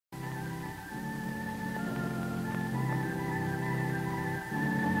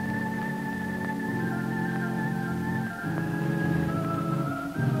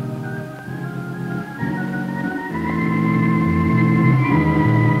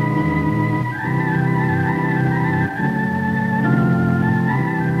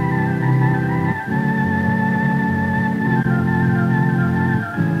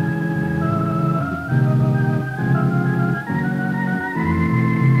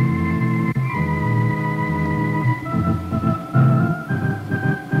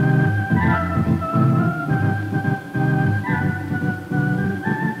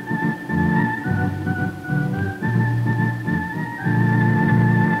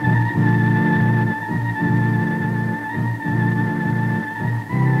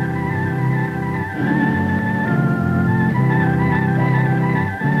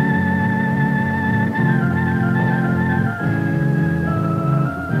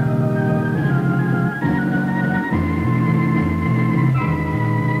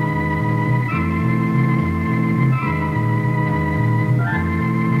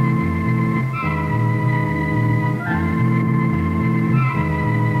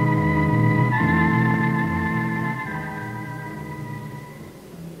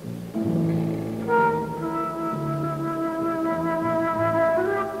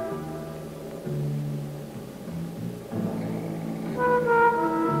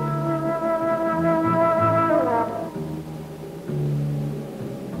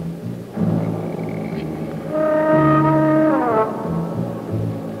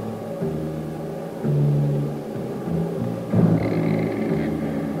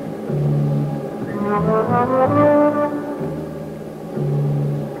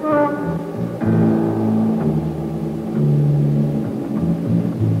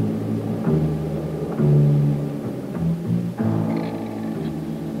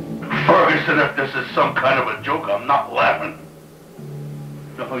Ferguson, if this is some kind of a joke, I'm not laughing.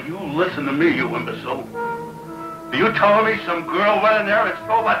 No, you listen to me, you imbecile. Are you telling me some girl went in there and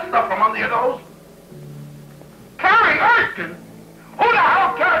stole that stuff from under your nose? Carrie Erskine? Who the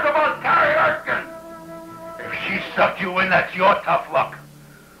hell cares about Carrie Erskine? If she sucked you in, that's your tough luck.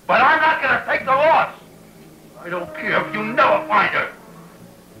 But I'm not going to take the loss. I don't care if you never find her.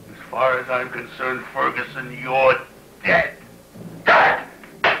 As far as I'm concerned, Ferguson, you're dead. Dead!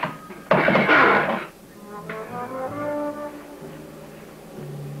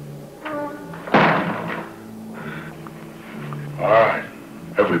 All right,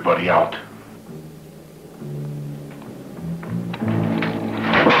 everybody out.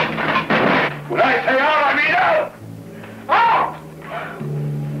 When I say out, I mean out! Out!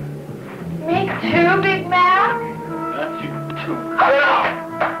 Me too, Big Mac? Not you too. Sit down!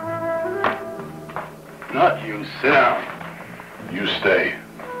 Not you, sit down. You stay.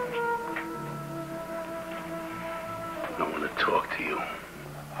 I want to talk to you.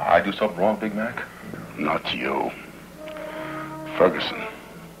 I do something wrong, Big Mac? Not you. Ferguson.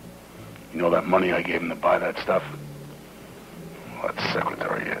 You know that money I gave him to buy that stuff? Well, that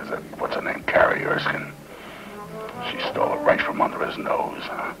secretary is, what's her name, Carrie Erskine. She stole it right from under his nose.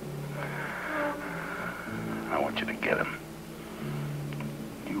 I want you to get him.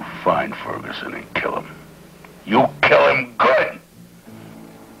 You find Ferguson and kill him. You kill him good!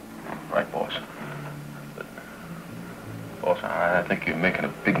 Right, boss. But, boss, I think you're making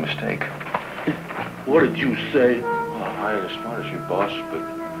a big mistake. What did you say? I ain't as smart as you, boss, but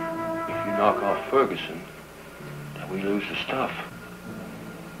if you knock off Ferguson, then we lose the stuff.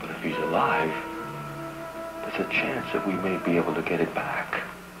 But if he's alive, there's a chance that we may be able to get it back.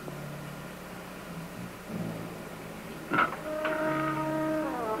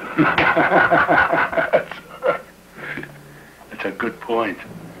 That's a good point.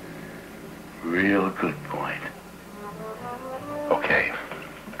 Real good point. Okay.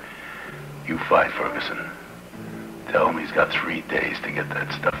 You find Ferguson. Tell him he's got 3 days to get that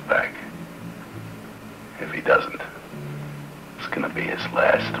stuff back. If he doesn't, it's gonna be his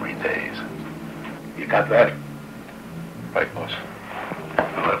last 3 days. You got that? Right, boss.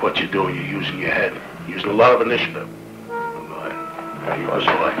 I like what you're doing. You're using your head. Using a lot of initiative. Go ahead. You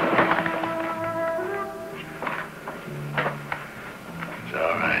also like it. It's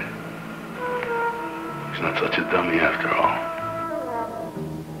all right. He's not such a dummy after all.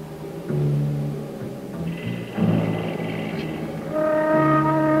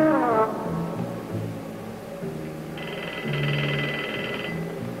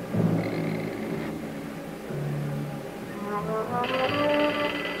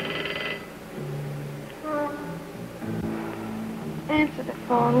 Answer the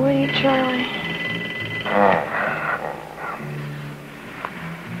phone, will you, Charlie?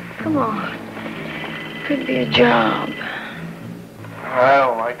 Come on. Could be a job. I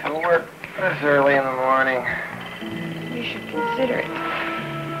don't like to work this early in the morning. You should consider it.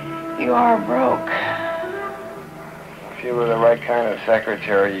 You are broke. If you were the right kind of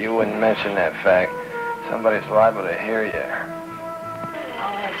secretary, you wouldn't mention that fact. Somebody's liable to hear you.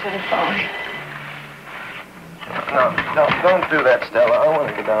 I'll answer the phone. No, don't do that, Stella. I want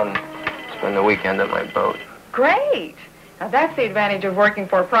to go down and spend the weekend at my boat. Great. Now, that's the advantage of working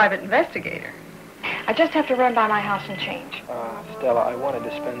for a private investigator. I just have to run by my house and change. Stella, I wanted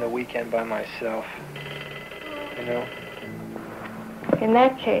to spend the weekend by myself. You know? In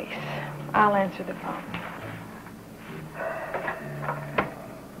that case, I'll answer the phone.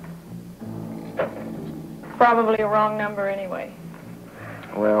 Probably a wrong number anyway.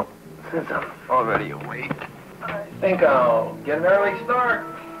 Well, since I'm already awake, I think I'll get an early start.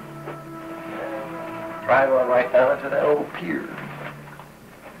 Drive on right down to that old pier.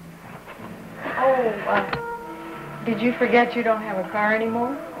 Oh, did you forget you don't have a car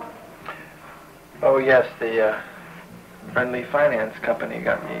anymore? Oh, yes, the friendly finance company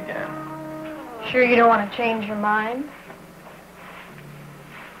got me again. Sure you don't want to change your mind?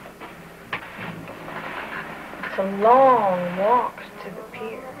 Some long walks to the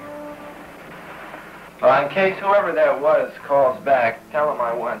pier. Well, in case whoever that was calls back, tell him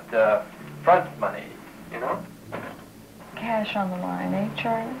I want front money, you know? Cash on the line, eh,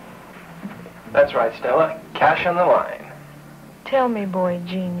 Charlie? That's right, Stella. Cash on the line. Tell me, boy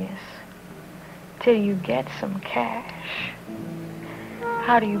genius, till you get some cash,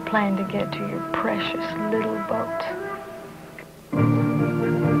 how do you plan to get to your precious little boat?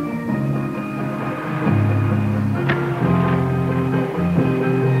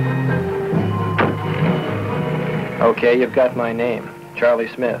 Okay, you've got my name, Charlie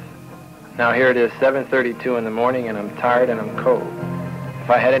Smith. Now here it is, 7:32 in the morning, and I'm tired and I'm cold. If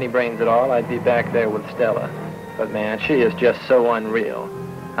I had any brains at all, I'd be back there with Stella. But man, she is just so unreal.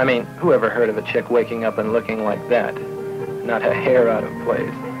 I mean, who ever heard of a chick waking up and looking like that? Not a hair out of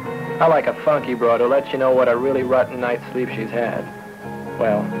place. I like a funky broad who lets you know what a really rotten night's sleep she's had.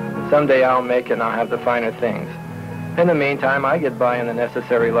 Well, someday I'll make it and I'll have the finer things. In the meantime, I get by on the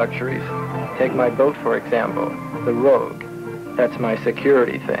necessary luxuries. Take my boat, for example, the Rogue. That's my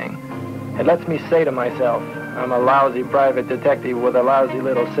security thing. It lets me say to myself, I'm a lousy private detective with a lousy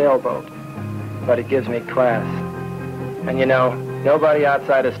little sailboat. But it gives me class. And you know, nobody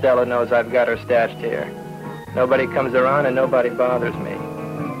outside of Stella knows I've got her stashed here. Nobody comes around and nobody bothers me.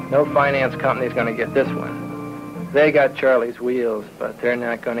 No finance company's gonna get this one. They got Charlie's wheels, but they're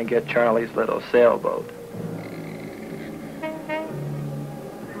not gonna get Charlie's little sailboat.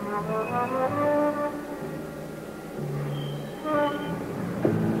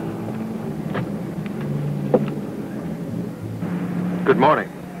 Good morning.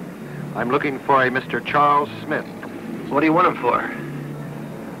 I'm looking for a Mr. Charles Smith. What do you want him for?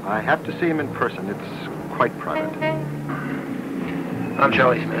 I have to see him in person. It's quite private. I'm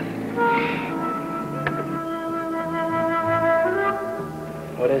Charlie Smith.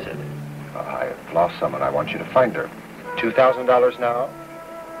 What is it? I've lost someone. I want you to find her. $2,000 now.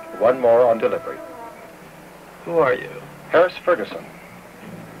 One more on delivery. Who are you? Harris Ferguson.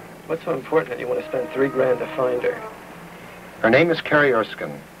 What's so important that you want to spend $3,000 to find her? Her name is Carrie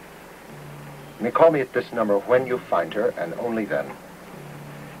Erskine. You may call me at this number when you find her, and only then.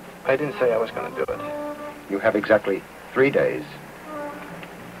 I didn't say I was going to do it. You have exactly 3 days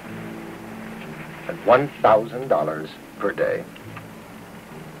and $1,000 per day.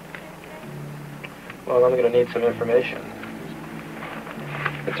 Well, I'm going to need some information.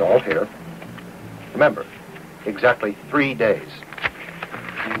 It's all here. Remember, exactly 3 days.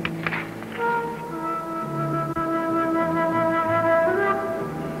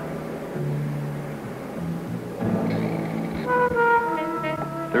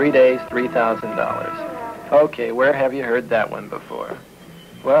 $3 days, $3,000. Okay, where have you heard that one before?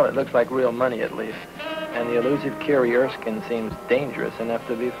 Well, it looks like real money at least. And the elusive Carrie Erskine seems dangerous enough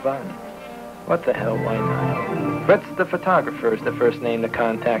to be fun. What the hell, why not? Fritz the photographer is the first name to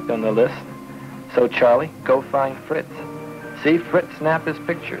contact on the list. So, Charlie, go find Fritz. See Fritz snap his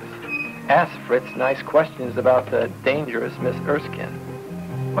pictures. Ask Fritz nice questions about the dangerous Miss Erskine.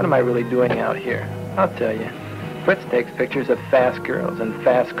 What am I really doing out here? I'll tell you. Fritz takes pictures of fast girls and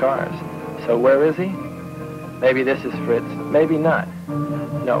fast cars. So where is he? Maybe this is Fritz, maybe not.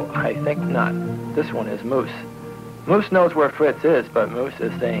 No, I think not. This one is Moose. Moose knows where Fritz is, but Moose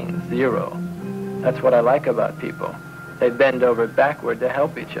is saying 0. That's what I like about people. They bend over backward to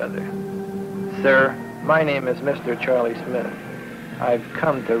help each other. Sir, my name is Mr. Charlie Smith. I've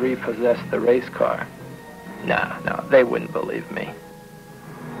come to repossess the race car. No, they wouldn't believe me.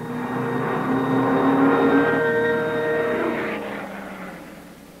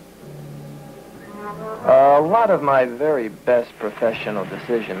 A lot of my very best professional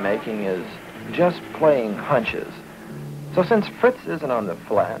decision-making is just playing hunches. So since Fritz isn't on the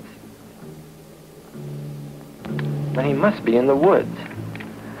flats, then he must be in the woods.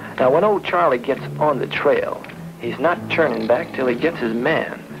 Now, when old Charlie gets on the trail, he's not turning back till he gets his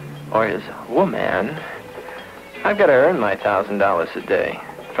man, or his woman. I've got to earn my $1,000 a day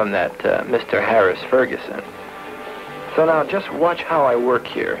from that Mr. Harris Ferguson. So now just watch how I work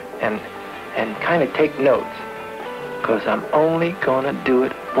here, and kind of take notes, because I'm only going to do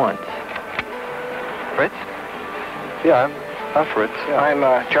it once. Fritz? Yeah, I'm Fritz. Yeah. I'm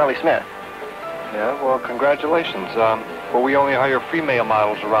Charlie Smith. Yeah, well, congratulations. Well, we only hire female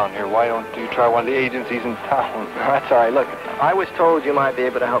models around here. Why don't you try one of the agencies in town? That's all right. Look, I was told you might be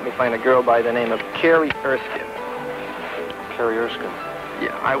able to help me find a girl by the name of Carrie Erskine. Carrie Erskine.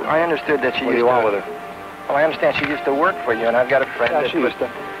 Yeah, I understood that she What do used you want to... with her? Well, I understand she used to work for you, and I've got a friend Yeah, that she used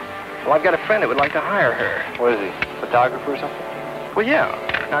to. Well, I've got a friend that would like to hire her. What is he? Photographer or something? Well, yeah.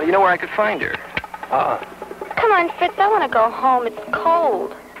 Now, you know where I could find her? Come on, Fritz, I want to go home. It's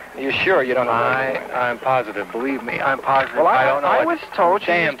cold. Are you sure you don't know? I'm positive. Believe me, I'm positive. Well, I don't know. I was told she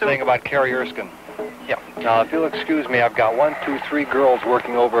damn used to... thing about Carrie Erskine. Yeah. Now, if you'll excuse me, I've got 1, 2, 3 girls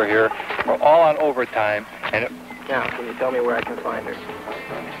working over here. We're all on overtime, and Now, can you tell me where I can find her?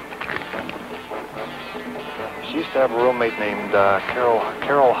 she used to have a roommate named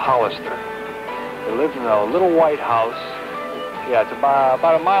Carol Hollister. They lived in a little white house. Yeah, it's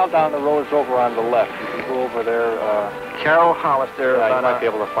about a mile down the road. It's over on the left. You can go over there. Carol Hollister. Yeah, you might be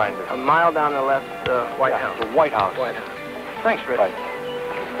able to find her. A mile down the left, White House. The White House. White House. Thanks, Fritz. Right.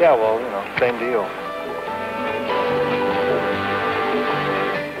 Yeah, well, you know, same deal.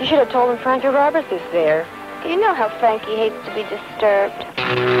 You should have told him Frankie Roberts is there. You know how Frankie hates to be disturbed.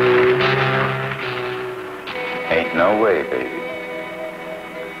 Ain't no way, baby.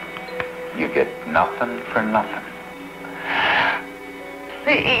 You get nothing for nothing.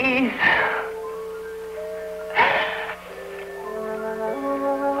 Please.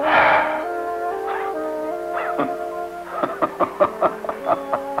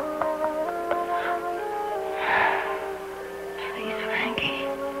 Please, Frankie.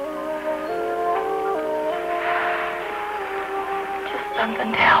 Just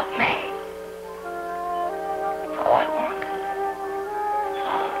something to help me. That's all I want.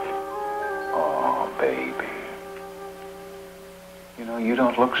 Oh, baby. You know, you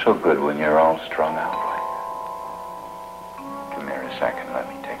don't look so good when you're all strung out like that. Come here a second. Let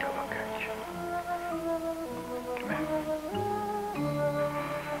me take a look at you. Come here.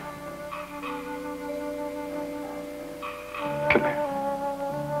 Come here.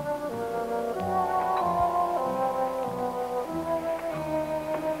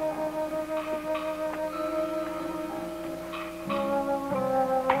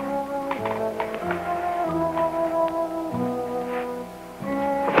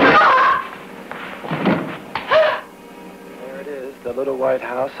 There it is, the little white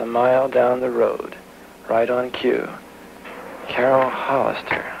house a mile down the road. Right on cue. Carol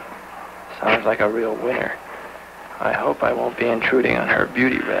Hollister. Sounds like a real winner. I hope I won't be intruding on her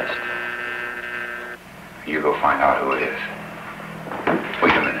beauty rest. You go find out who it is.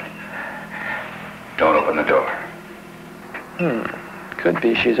 Wait a minute. Don't open the door. Could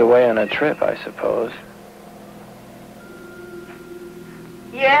be she's away on a trip, I suppose.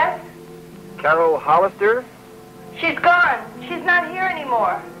 Yes? Carol Hollister? She's gone. She's not here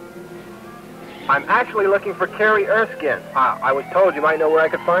anymore. I'm actually looking for Carrie Erskine. I was told you might know where I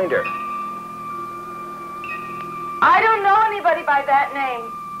could find her. I don't know anybody by that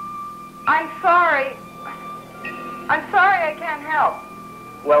name. I'm sorry. I'm sorry I can't help.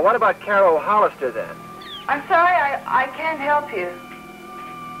 Well, what about Carol Hollister then? I'm sorry I can't help you.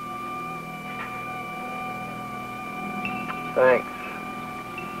 Thanks.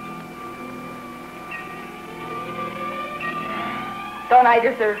 Don't I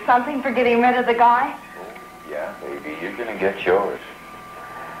deserve something for getting rid of the guy? Yeah, baby, you're gonna get yours.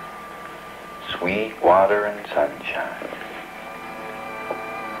 Sweet water and sunshine.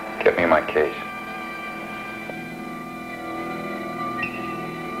 Get me my case.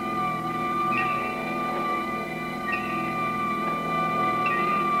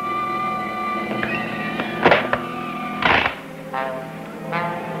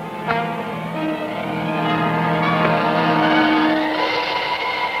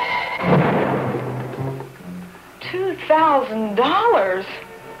 $2,000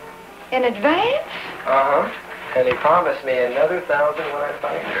 in advance? Uh-huh. And he promised me another 1,000 when I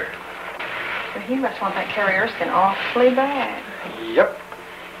find her. Well, he must want that Carrie Erskine awfully bad. Yep.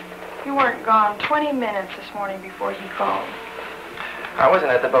 You weren't gone 20 minutes this morning before he called. I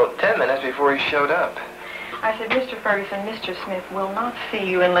wasn't at the boat 10 minutes before he showed up. I said, Mr. Ferguson, Mr. Smith will not see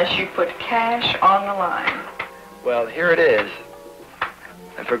you unless you put cash on the line. Well, here it is.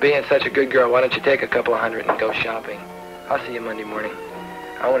 And for being such a good girl, why don't you take a couple of hundred and go shopping? I'll see you Monday morning.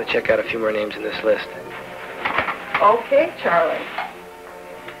 I want to check out a few more names in this list. Okay, Charlie.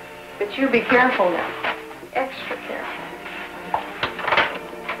 But you be careful now. Extra careful.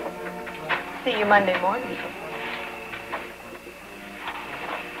 See you Monday morning.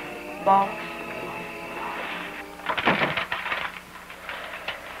 Boss.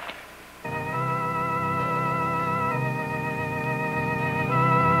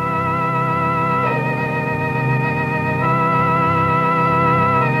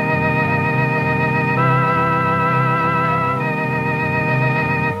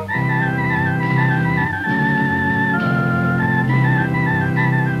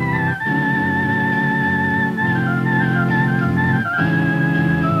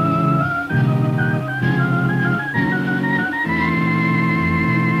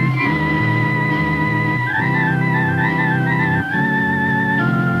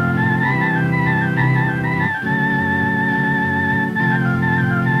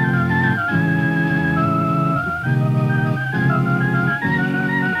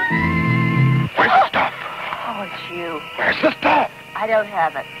 I don't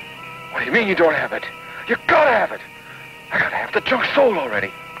have it. What do you mean you don't have it? You gotta have it. I gotta have the junk sold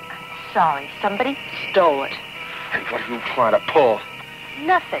already. Sorry, somebody stole it. Hey, what are you trying to pull?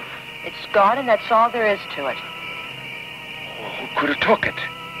 Nothing. It's gone, and that's all there is to it. Well, who could have took it?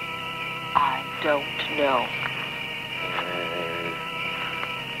 I don't know.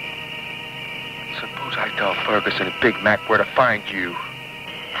 Suppose I tell Ferguson and Big Mac where to find you.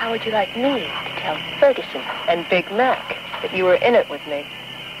 How would you like me to tell Ferguson and Big Mac that you were in it with me?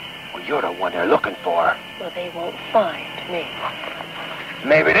 Well, you're the one they're looking for. Well, they won't find me.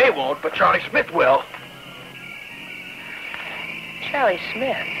 Maybe they won't, but Charlie Smith will. Charlie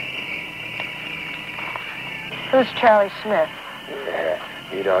Smith? Who's Charlie Smith? Yeah,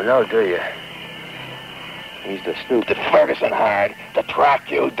 you don't know, do you? He's the snoop that Ferguson hired to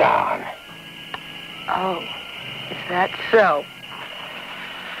track you down. Oh, is that so?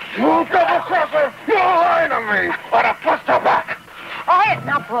 You double-crosser! You lie to me! Or to twist her back! Quiet!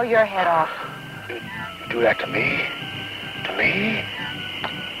 Now blow your head off. You do that to me? To me?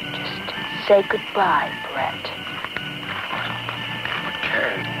 Just say goodbye, Brett.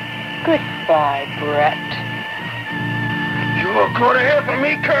 Carrie. Goodbye, Brett. You're going to hear from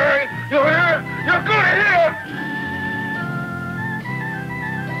me, Carrie! You hear? You're going to hear!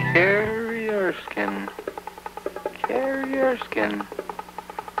 Carrie Erskine. Carrie Erskine.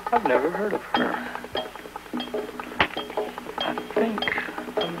 I've never heard of her. I think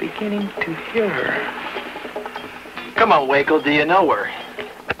I'm beginning to hear her. Come on, Waco, do you know her?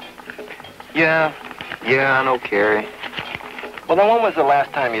 Yeah, I know Carrie. Well, then when was the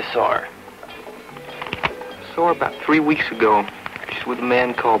last time you saw her? Saw her about 3 weeks ago. She's with a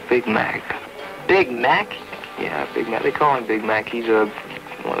man called Big Mac. Big Mac? Yeah, Big Mac. They call him Big Mac. He's one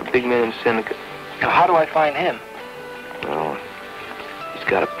of the big men in the syndicate. Now, how do I find him? Well, he's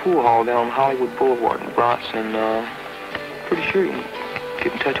got a pool hall down on Hollywood Boulevard in Bronx, and pretty sure you can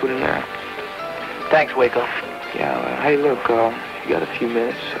get in touch with him there. Thanks, Waco. Yeah, hey, look, you got a few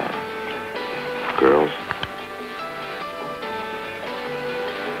minutes, girls?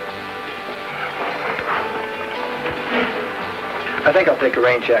 I think I'll take a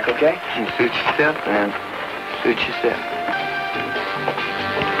rain check, okay? Suit yourself, man. Suit yourself.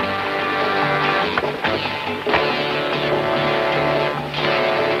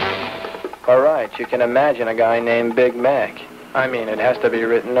 All right, you can imagine a guy named Big Mac. I mean, it has to be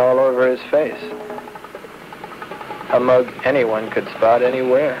written all over his face. A mug anyone could spot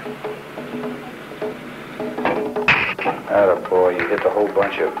anywhere. Attaboy, you hit the whole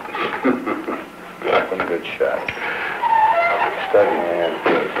bunch of them. One good shot. Steady, man.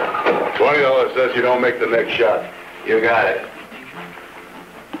 $20 says you don't make the next shot. You got it.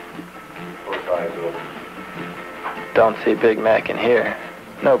 Both eyes open. Don't see Big Mac in here.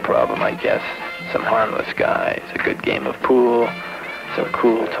 No problem, I guess. Some harmless guys, a good game of pool, some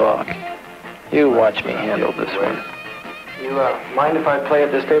cool talk. You watch me handle this one. You mind if I play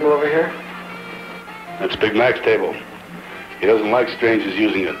at this table over here? That's Big Mac's table. He doesn't like strangers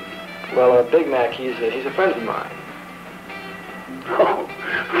using it. Well, Big Mac, he's a friend of mine. Oh,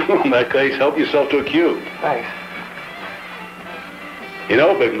 well, in that case, help yourself to a cue. Thanks. You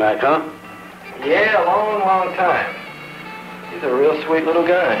know Big Mac, huh? Yeah, a long, long time. He's a real sweet little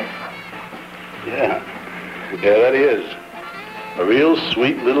guy. Yeah, that he is. A real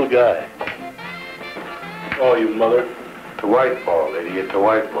sweet little guy. Oh, you mother. To white ball, idiot, to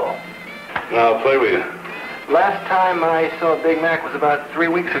white ball. Now, I'll play with you. Last time I saw Big Mac was about 3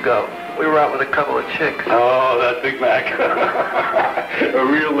 weeks ago. We were out with a couple of chicks. Oh, that Big Mac. A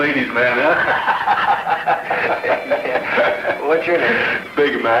real ladies' man, huh? Yeah. What's your name?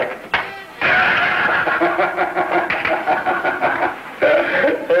 Big Mac.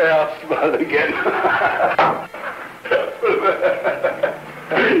 Yeah, I'll smile again.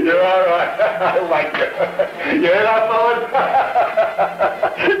 You're all right. I like you. You hear that, fellas?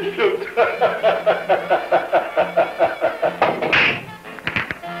 Shoot.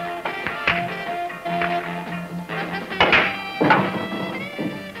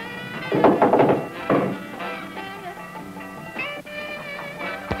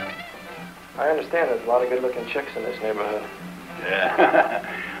 I understand there's a lot of good-looking chicks in this neighborhood. Yeah.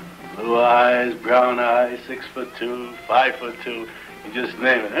 Blue eyes, brown eyes, 6'2", 5'2". You just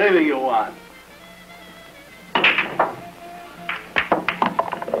name it. Anything you want.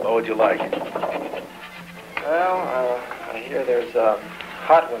 What would you like? Well, I hear there's a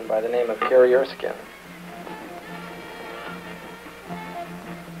hot one by the name of Carrie Erskine.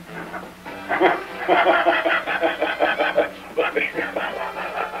 That's funny.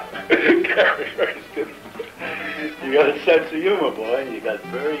 Carrie Erskine. You got a sense of humor, boy, and you got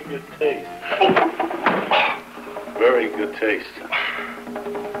very good taste. Very good taste.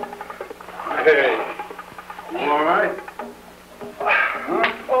 Hey, you all right? Huh?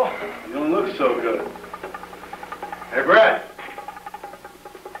 Oh, you don't look so good. Hey, Brad.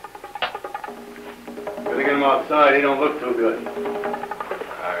 Better get him outside. He don't look too good.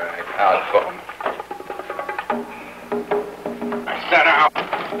 All right, out for him. Sit down.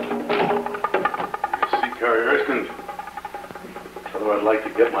 You see Carrie Erskine? Tell her where I'd like to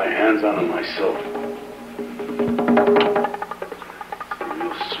get my hands on him myself. A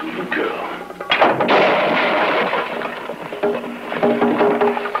real sweet girl.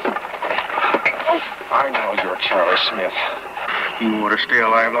 I know you're Charlie Smith. You want to stay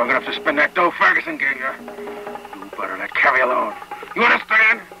alive long enough to spend that dough Ferguson gave you. You better let Carrie alone. You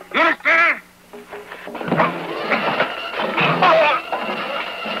understand? You understand?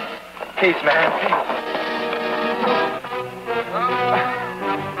 Peace, man. Peace.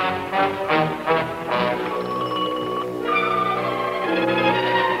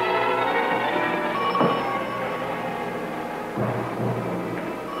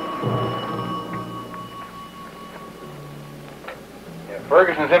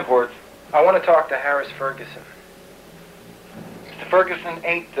 Ferguson's Imports. I want to talk to Harris Ferguson. Mr. Ferguson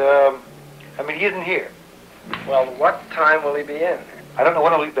ain't, he isn't here. Well, what time will he be in? I don't know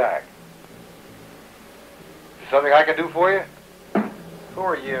when he'll be back. Is there something I can do for you? Who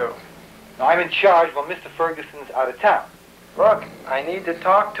are you? No, I'm in charge while Mr. Ferguson's out of town. Look, I need to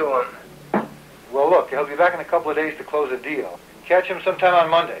talk to him. Well, look, he'll be back in a couple of days to close a deal. Catch him sometime on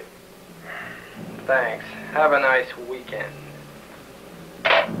Monday. Thanks. Have a nice weekend.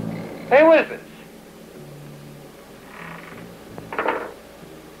 Hey, what is this?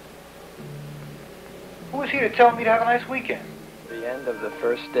 Who was here to tell me to have a nice weekend? The end of the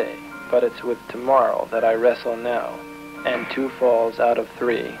first day, but it's with tomorrow that I wrestle now. And 2 falls out of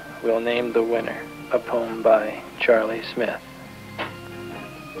 3 will name the winner. A poem by Charlie Smith.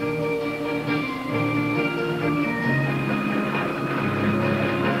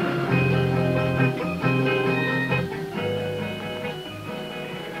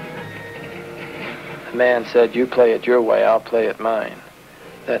 The man said, you play it your way, I'll play it mine.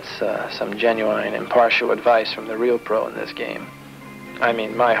 That's some genuine, impartial advice from the real pro in this game. I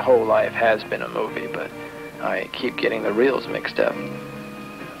mean, my whole life has been a movie, but I keep getting the reels mixed up.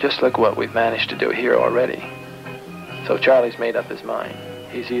 Just look what we've managed to do here already. So Charlie's made up his mind.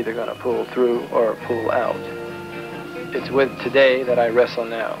 He's either going to pull through or pull out. It's with today that I wrestle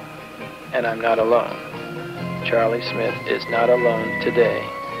now, and I'm not alone. Charlie Smith is not alone today.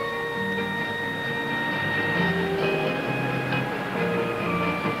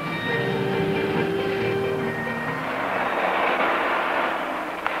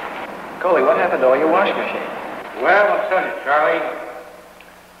 Coley, what happened to all your washing machine? Well, I'll tell you, Charlie.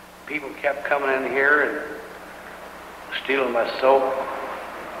 People kept coming in here and stealing my soap,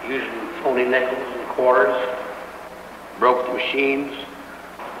 using phony nickels and quarters, broke the machines,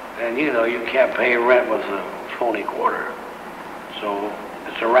 and you know you can't pay rent with a phony quarter. So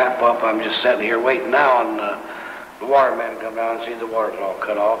it's a wrap up. I'm just sitting here waiting now on the waterman to come down and see the water's all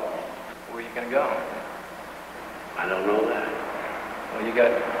cut off. Where are you going to go? I don't know that. Well, you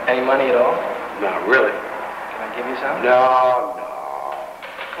got any money at all? Not really. Can I give you some? No.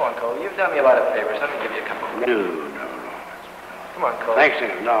 Come on, Coley. You've done me a lot of favors. Let me give you a couple. No. Come on, Coley. Thanks,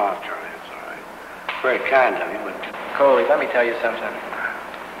 Ingram. No, Charlie, it's all right. Very kind of you, but... Coley, let me tell you something.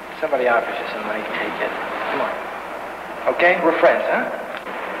 Somebody offers you some money, take it. Come on. Okay? We're friends, huh?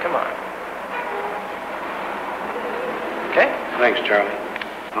 Come on. Okay? Thanks, Charlie.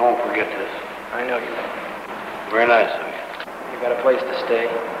 I won't forget this. I know you won't. Very nice of you. You got a place to stay?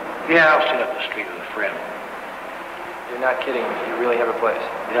 Yeah, I'll sit up the street with a friend. You're not kidding me. You really have a place?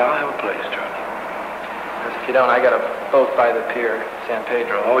 Yeah, I'll have a place, Charlie. Because if you don't, I got a boat by the pier, San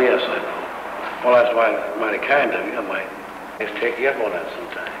Pedro. Oh, yes, I know. Well, that's why it's mighty kind of you. I might just take you up on that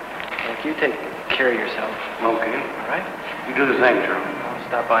sometime. If you take care of yourself. Okay. All right? You do the same, Charlie. I'll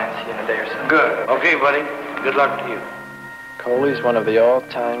stop by and see you in a day or so. Good. Okay, buddy. Good luck to you. Coley's one of the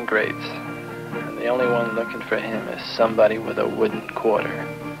all-time greats. And the only one looking for him is somebody with a wooden quarter.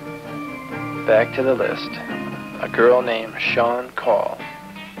 Back to the list. A girl named Sean Call,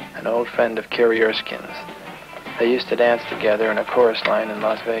 an old friend of Carrie Erskine's. They used to dance together in a chorus line in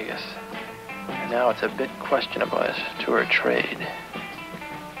Las Vegas. And now it's a bit questionable as to her trade.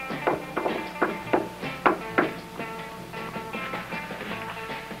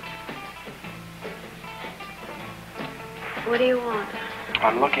 What do you want?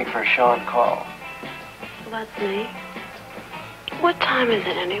 I'm looking for Sean Call. Well, that's me. What time is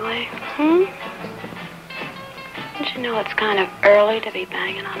it anyway? Don't you know it's kind of early to be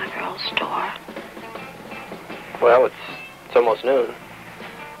banging on a girl's door? Well, it's almost noon.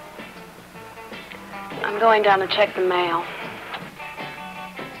 I'm going down to check the mail.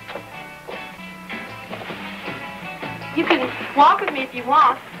 You can walk with me if you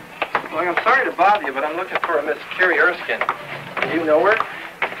want. Well, I'm sorry to bother you, but I'm looking for a Miss Carrie Erskine. Do you know her?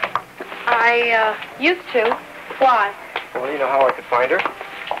 I used to. Why? Well, you know how I could find her?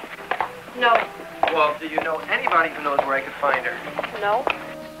 No. Well, do you know anybody who knows where I could find her? No.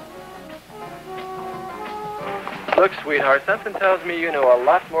 Look, sweetheart, something tells me you know a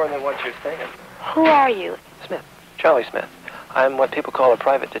lot more than what you're saying. Who are you? Smith. Charlie Smith. I'm what people call a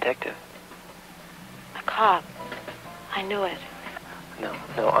private detective. A cop. I knew it.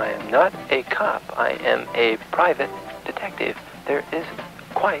 No, I am not a cop. I am a private detective. There is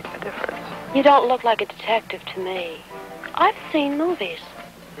quite a difference. You don't look like a detective to me. I've seen movies.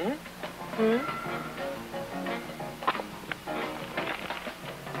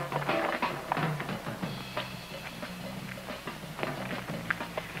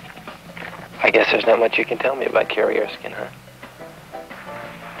 I guess there's not much you can tell me about Carrie Erskine, huh?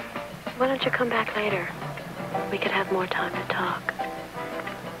 Why don't you come back later? We could have more time to talk.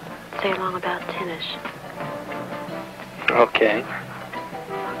 Say along about tennis. Okay.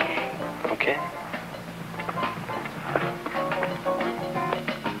 Okay.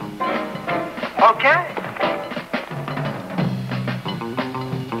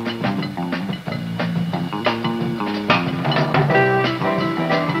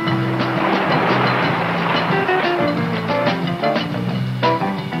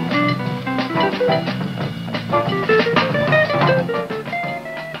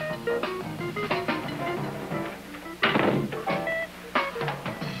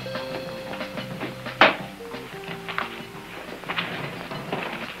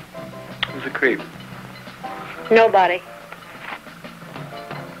 Who's a creep? Nobody.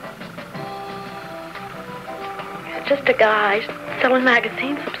 Just a guy selling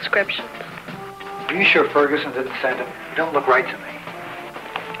magazine subscriptions. Are you sure Ferguson didn't send him? You don't look right to me.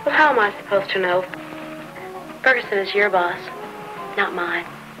 Well, how am I supposed to know? Ferguson is your boss, not mine.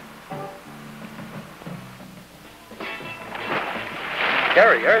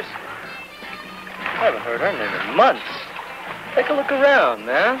 Carrie Erskine. I haven't heard her name in months. Take a look around,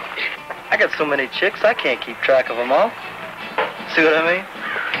 man. I got so many chicks, I can't keep track of them all. See what I mean?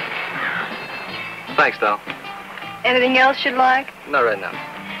 Thanks, doll. Anything else you'd like? Not right now.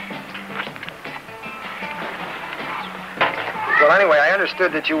 Well, anyway, I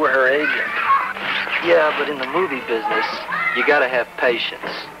understood that you were her agent. Yeah, but in the movie business, you gotta have patience.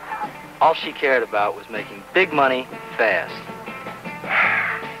 All she cared about was making big money fast.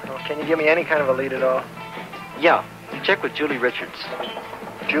 Well, can you give me any kind of a lead at all? Yeah, check with Julie Richards.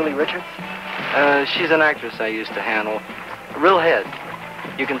 Julie Richards? She's an actress I used to handle. A real head.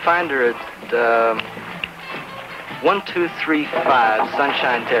 You can find her at 1235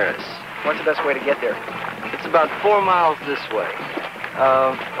 Sunshine Terrace. What's the best way to get there? It's about 4 miles this way.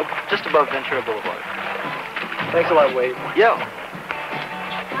 Just above Ventura Boulevard. Thanks a lot, Wade. Yeah.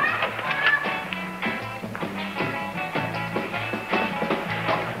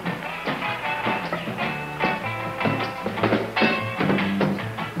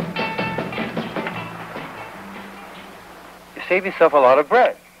 Save yourself a lot of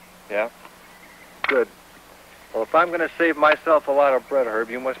bread. Yeah? Good. Well, if I'm going to save myself a lot of bread, Herb,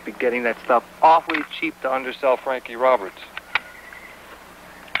 you must be getting that stuff awfully cheap to undersell Frankie Roberts.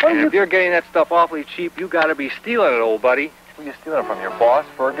 And if you're getting that stuff awfully cheap, you got to be stealing it, old buddy. Who are you stealing it from? Your boss,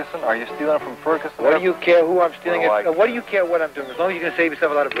 Ferguson? Are you stealing it from Ferguson? What do you care who I'm stealing What it do I- from? What do you care what I'm doing? As long as you can save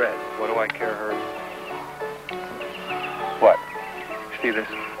yourself a lot of bread. What do I care, Herb? What? See this?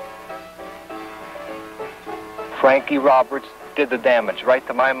 Frankie Roberts did the damage. Right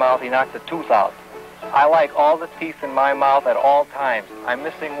to my mouth, he knocked the tooth out. I like all the teeth in my mouth at all times. I'm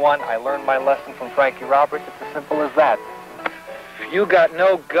missing one. I learned my lesson from Frankie Roberts. It's as simple as that. You got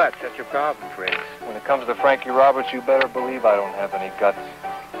no guts. That's your problem, Fritz. When it comes to Frankie Roberts, you better believe I don't have any guts.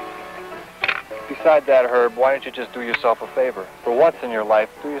 Beside that, Herb, why don't you just do yourself a favor? For once in your life,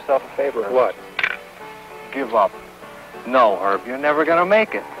 do yourself a favor. Herb. What? Give up. No, Herb, you're never going to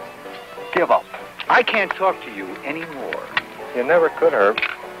make it. Give up. I can't talk to you anymore. You never could, Herb.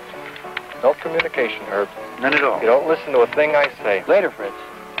 No communication, Herb. None at all. You don't listen to a thing I say. Later, Fritz.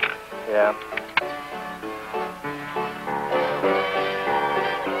 Yeah.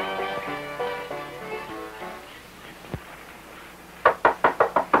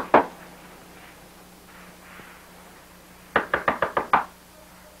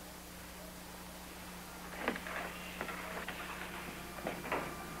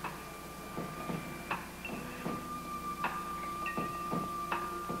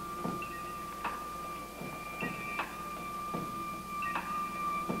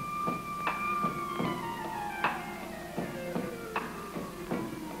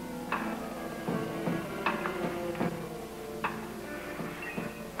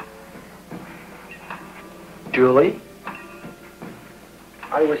 Julie?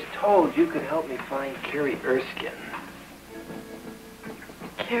 I was told you could help me find Carrie Erskine.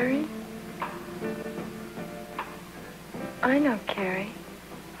 Carrie? I know Carrie.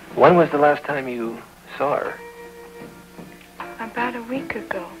 When was the last time you saw her? About a week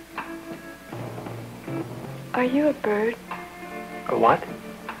ago. Are you a bird? A what?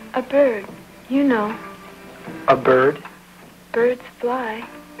 A bird. You know. A bird? Birds fly.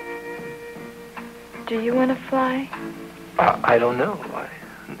 Do you want to fly? I don't know.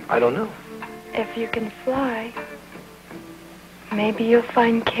 I don't know. If you can fly, maybe you'll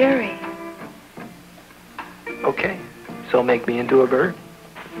find Carrie. Okay. So make me into a bird?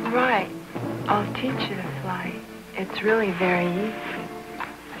 Right. I'll teach you to fly. It's really very easy.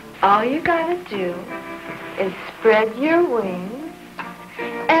 All you gotta do is spread your wings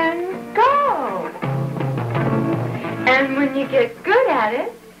and go. And when you get good at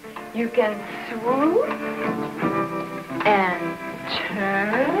it, you can swoop and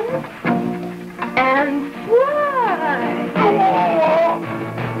turn and fly.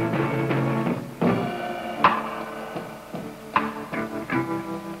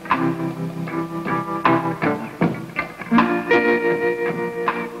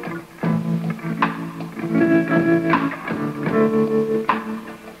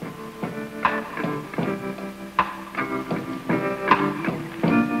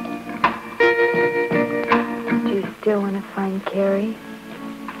 Do you still want to find Carrie?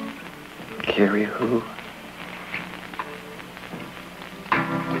 Carrie who?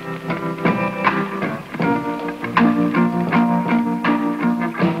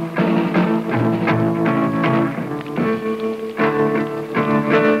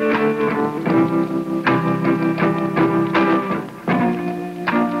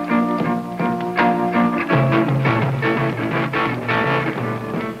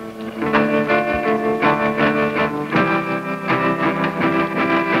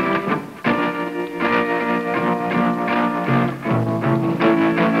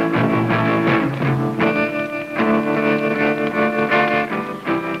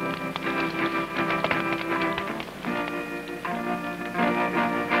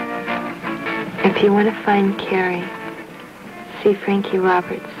 If you want to find Carrie, see Frankie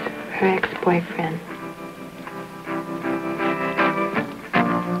Roberts, her ex-boyfriend.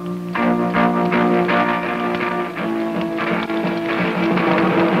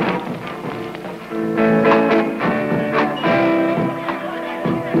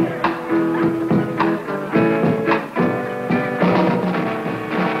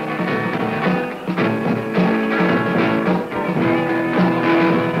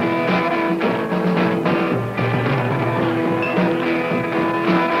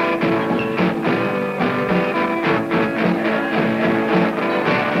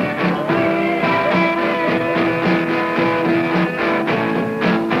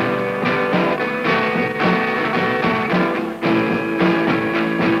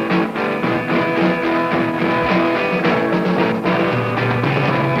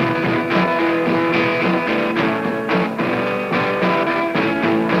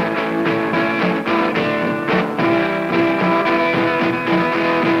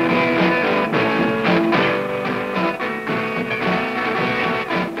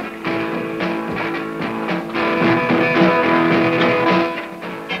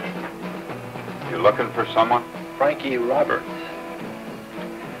 Looking for someone? Frankie Roberts.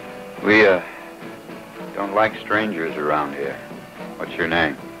 We, don't like strangers around here. What's your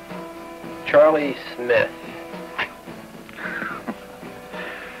name? Charlie Smith.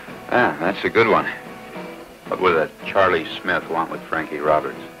 Ah, that's a good one. What would a Charlie Smith want with Frankie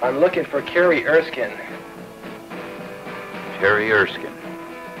Roberts? I'm looking for Carrie Erskine. Terry Erskine.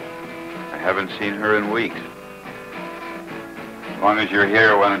 I haven't seen her in weeks. As long as you're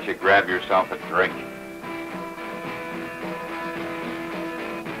here, why don't you grab yourself a drink?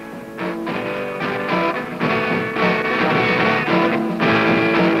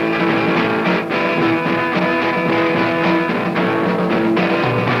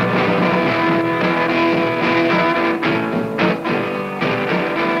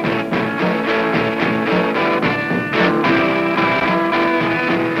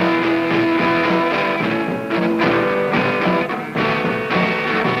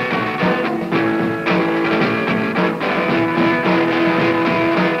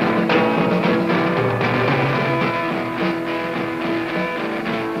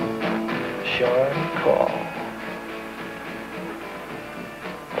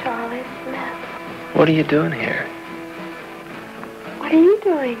 Charlie Smith. What are you doing here? What are you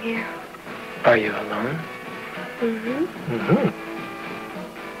doing here? Are you alone? Mm-hmm. Mm-hmm.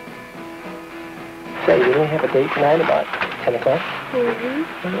 Say, you don't have a date tonight about 10 o'clock? Mm-hmm.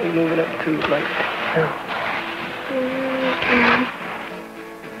 Why don't we move it up to, like, now?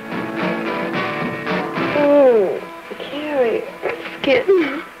 Oh, Carrie.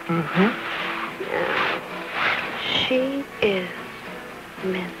 Erskine. Mm-hmm. She is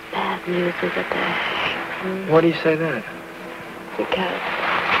Miss Bad News of the Day. Why do you say that? Because...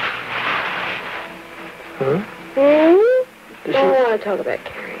 Huh? I don't want to talk about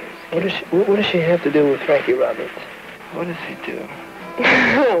Carrie. What does she have to do with Frankie Roberts? What does he do?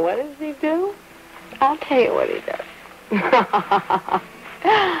 What does he do? I'll tell you what he does.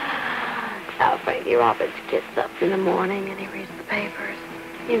 Now, Frankie Roberts gets up in the morning and he reads the papers.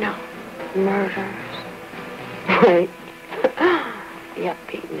 You know, murders. Right? Yep,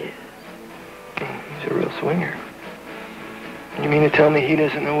 Pete News. He's a real swinger. You mean to tell me he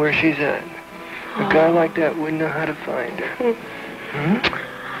doesn't know where she's at? A guy like that wouldn't know how to find her.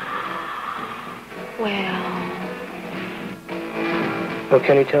 Well,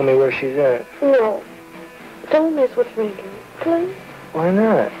 can you tell me where she's at? No. Don't mess with Frankie, please. Why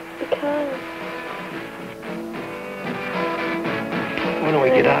not? Because... Why don't we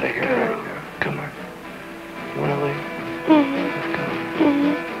get out of here right now? Come on. You want to leave? Let's go.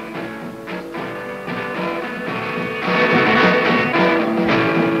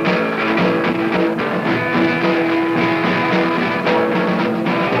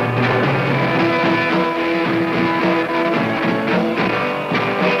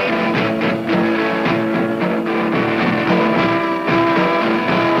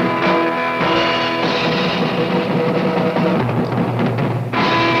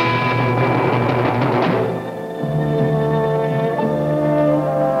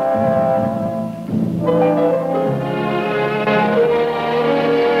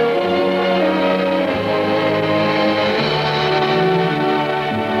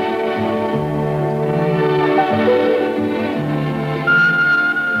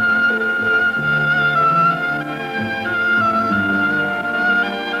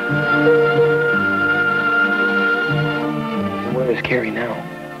 Carrie now?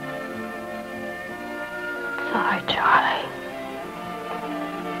 Sorry, Charlie.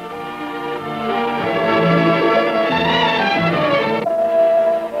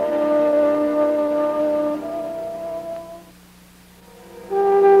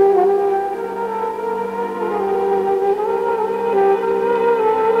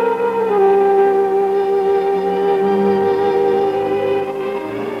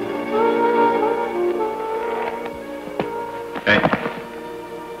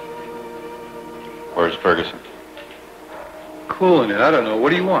 Ferguson. Cooling it. I don't know. What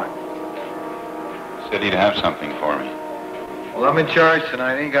do you want? Said he'd have something for me. Well, I'm in charge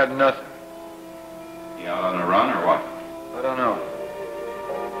tonight. Ain't got nothing. You out on a run or what? I don't know.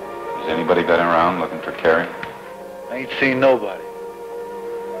 Has anybody been around looking for Carrie? I ain't seen nobody.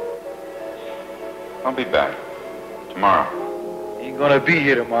 I'll be back. Tomorrow. He ain't gonna be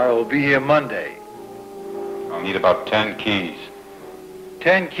here tomorrow. He'll be here Monday. I'll need about 10 keys.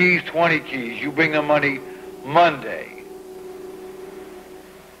 10 keys, 20 keys. You bring the money Monday.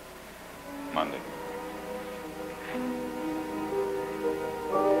 Monday.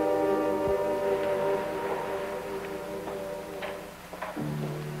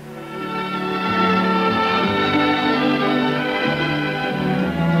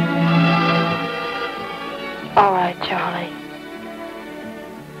 All right, Charlie.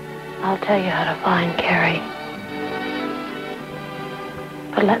 I'll tell you how to find Carrie.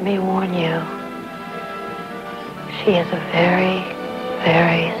 But let me warn you, she is a very,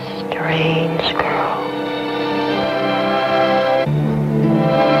 very strange girl.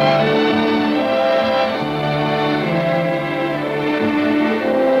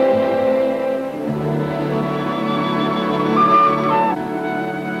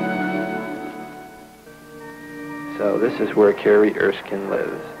 So this is where Carrie Erskine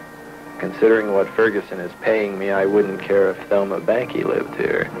lives. Considering what Ferguson is paying me, I wouldn't care if Thelma Banky lived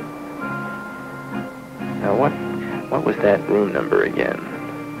here. Now, what was that room number again?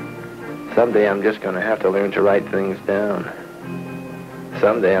 Someday I'm just going to have to learn to write things down.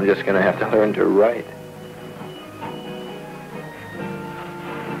 Someday I'm just going to have to learn to write.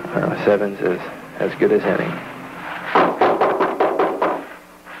 Seven's is as good as any.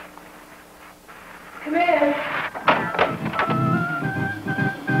 Come in.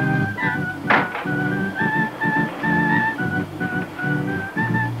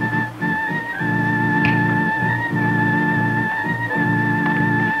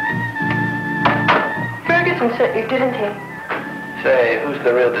 Sent you, didn't he? Say, who's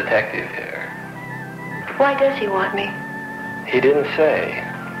the real detective here? Why does he want me? He didn't say.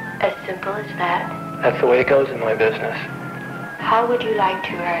 As simple as that. That's the way it goes in my business. How would you like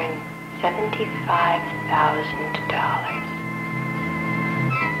to earn $75,000?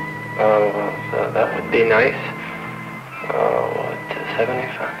 Oh, that would be nice. Oh, what to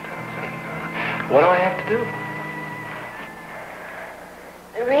 $75,000. What do I have to do?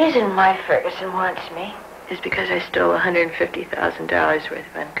 The reason why Ferguson wants me is because I stole $150,000 worth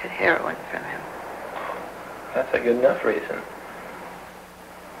of uncut heroin from him. That's a good enough reason.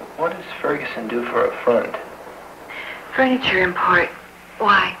 What does Ferguson do for a front? Furniture import.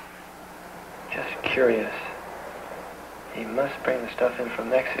 Why? Just curious. He must bring the stuff in from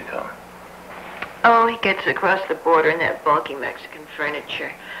Mexico. Oh, he gets across the border in that bulky Mexican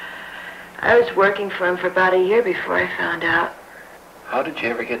furniture. I was working for him for about a year before I found out. How did you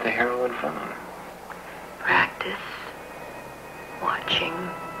ever get the heroin from him? Practice. Watching.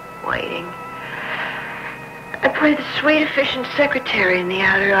 Waiting. I played the sweet, efficient secretary in the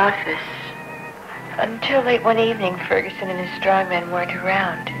outer office. Until late one evening, Ferguson and his strongmen weren't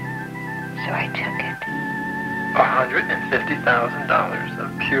around. So I took it. $150,000 of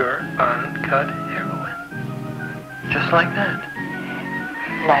pure, uncut heroin. Just like that.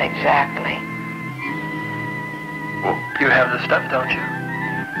 Not exactly. You have the stuff, don't you?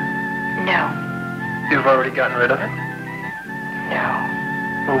 No. You've already gotten rid of it? No.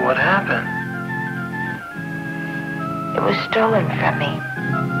 Well, what happened? It was stolen from me.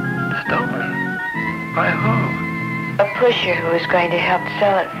 Stolen? By who? A pusher who was going to help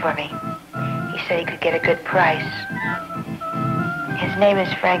sell it for me. He said he could get a good price. His name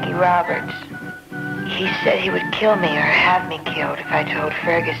is Frankie Roberts. He said he would kill me or have me killed if I told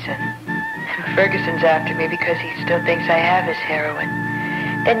Ferguson. And Ferguson's after me because he still thinks I have his heroin.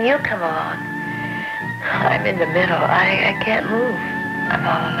 Then you come along. I'm in the middle. I can't move. I'm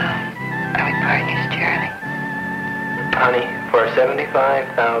all alone. Are we partners, Charlie? Honey, for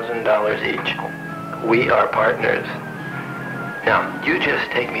 $75,000 each, we are partners. Now, you just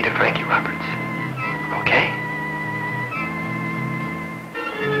take me to Frankie Roberts. Okay?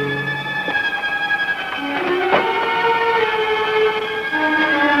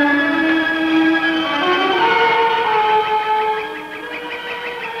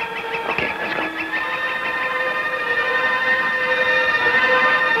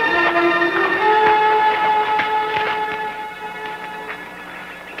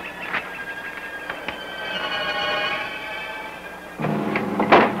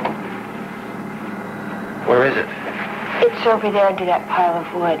 Where is it? It's over there under that pile of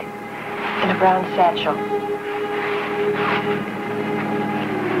wood. In a brown satchel.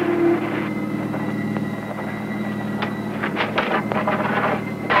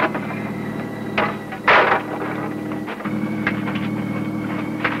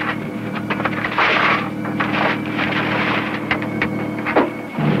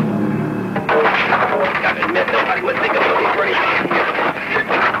 Gotta admit, nobody would think of looking for anything in here.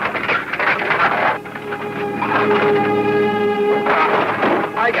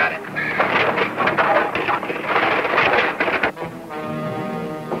 I got it.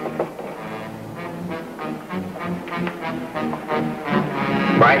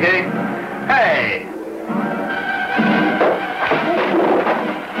 Frankie? Hey!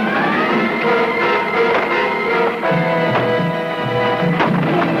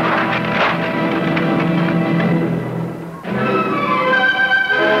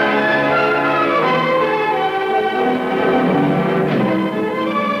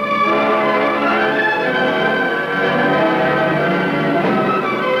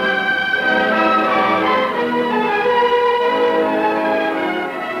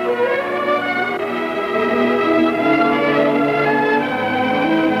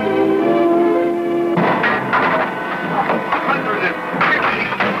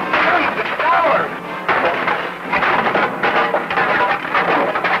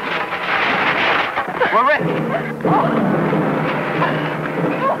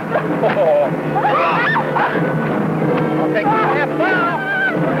 I'll take the half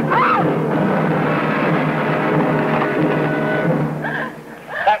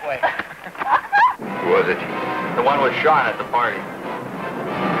That way. Who was it? The one with Sean at the party.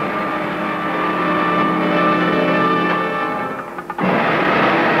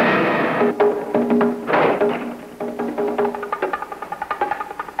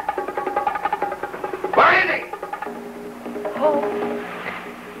 Where is he? Who?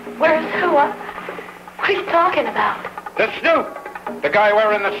 Where's who? What are you talking about? The Snoop. The guy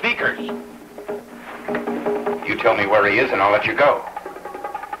wearing the sneakers. You tell me where he is and I'll let you go.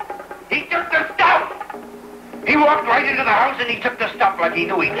 He took the stuff! He walked right into the house and he took the stuff like he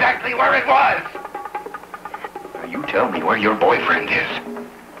knew exactly where it was. Now you tell me where your boyfriend is.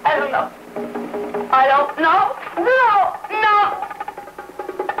 I don't know. I don't know. No, no.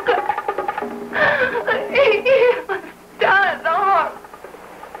 He was down at the harbor.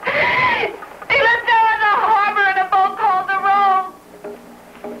 He was down at the harbor in a boat called the Rose.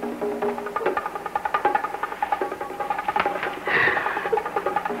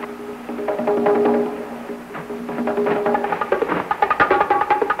 If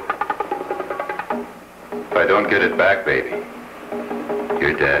I don't get it back, baby,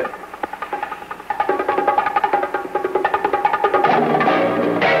 you're dead.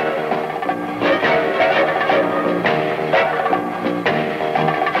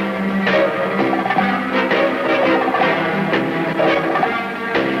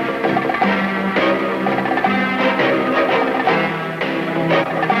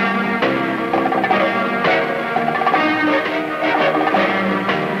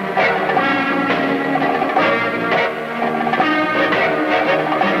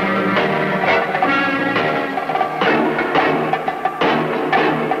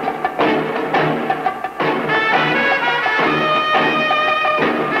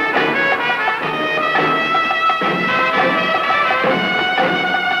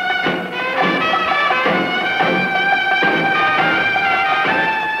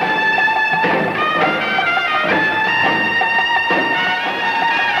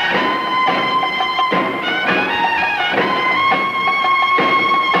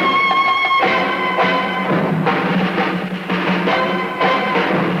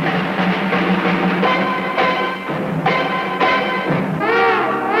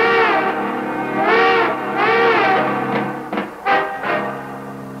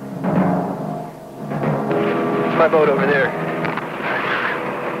 My boat over there.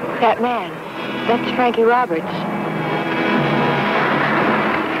 That man, that's Frankie Roberts.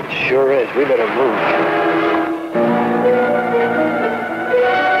 Sure is. We better move.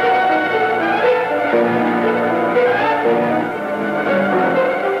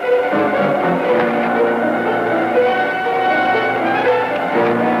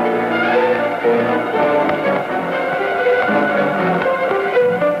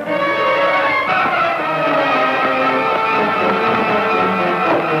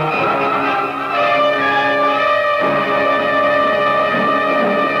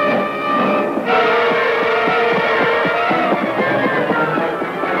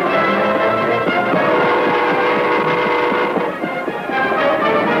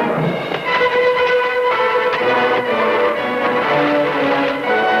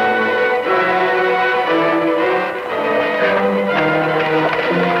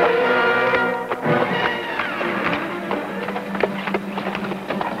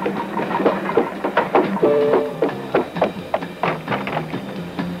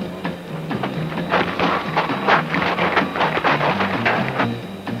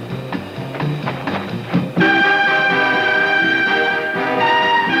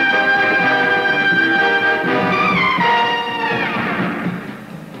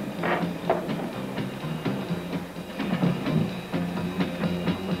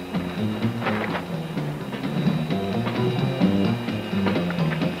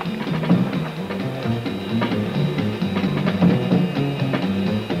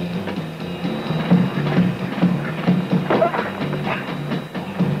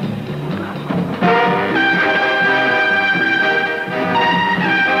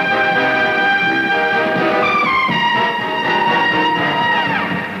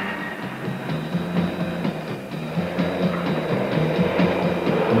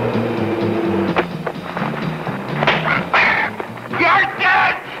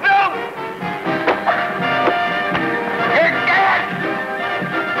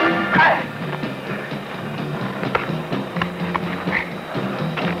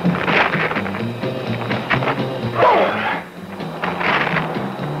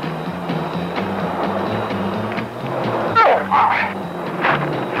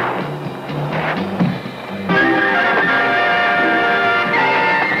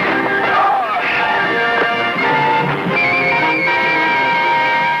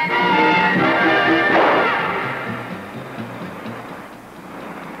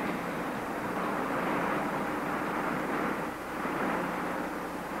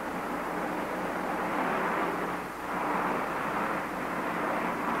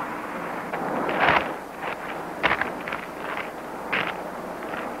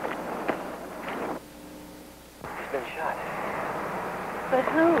 Been shot. But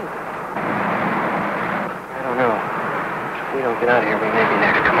who? I don't know. If we don't get out of here, we may be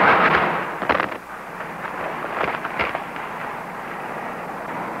next. Come on.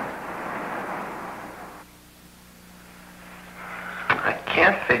 I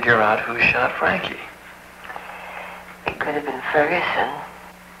can't figure out who shot Frankie. It could have been Ferguson.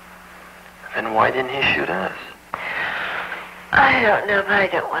 Then why didn't he shoot us? I don't know, but I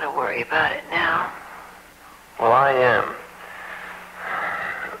don't want to worry about it now. Well, I am.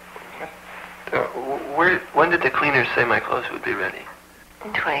 When did the cleaners say my clothes would be ready?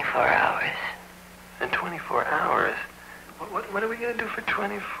 In 24 hours. In 24 hours? What are we going to do for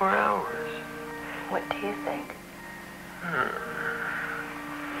 24 hours? What do you think?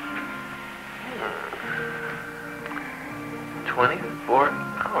 24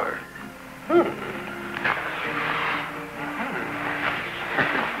 hours.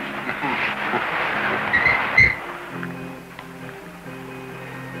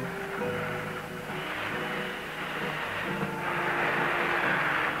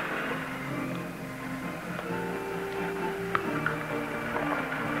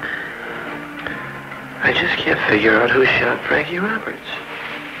 I just can't figure out who shot Frankie Roberts.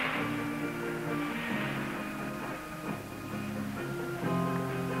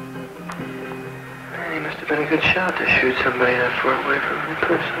 He must have been a good shot to shoot somebody that far away from the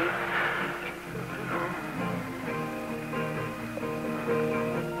person.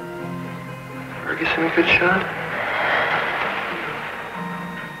 Ferguson a good shot?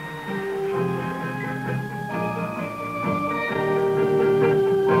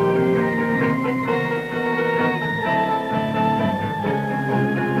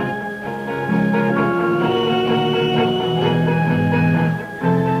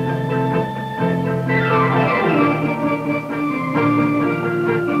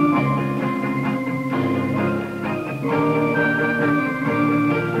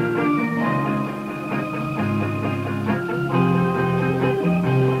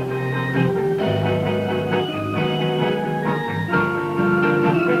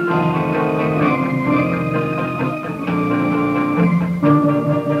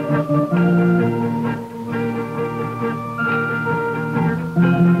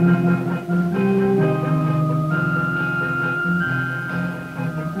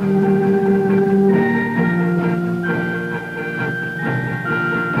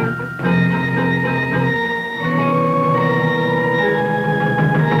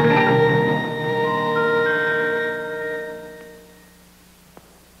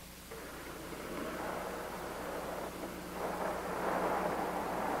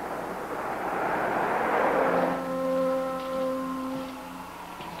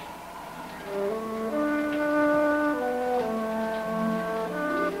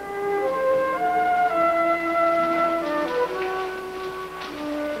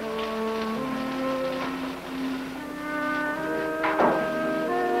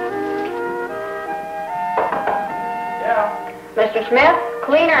 Mr. Smith,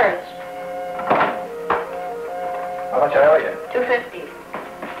 cleaners. How much I owe you? $2.50.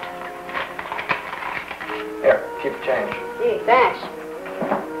 Here, keep the change. Gee, thanks.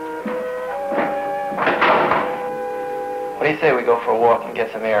 What do you say we go for a walk and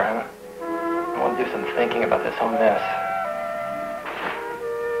get some air, huh? I want to do some thinking about this whole mess.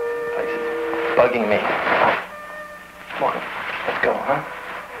 The place is bugging me. Come on, let's go, huh?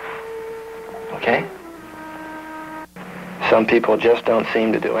 Okay? Some people just don't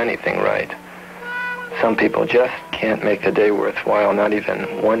seem to do anything right. Some people just can't make the day worthwhile, not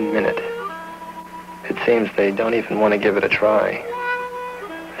even 1 minute. It seems they don't even want to give it a try.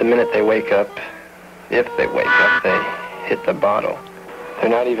 The minute they wake up, if they wake up, they hit the bottle. They're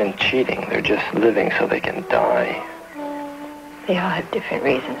not even cheating, they're just living so they can die. They all have different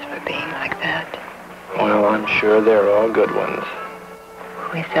reasons for being like that. Well, I'm sure they're all good ones.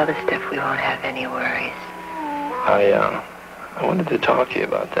 When we sell the stuff, we won't have any worries. I wanted to talk to you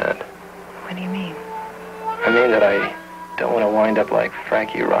about that. What do you mean? I mean that I don't want to wind up like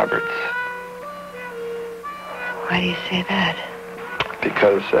Frankie Roberts. Why do you say that?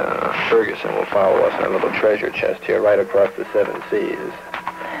 Because Ferguson will follow us in a little treasure chest here right across the 7 seas.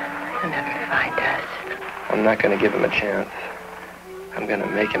 He'll never find us. I'm not going to give him a chance. I'm going to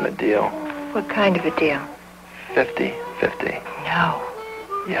make him a deal. What kind of a deal? 50-50. No.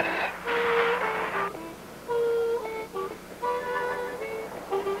 Yes.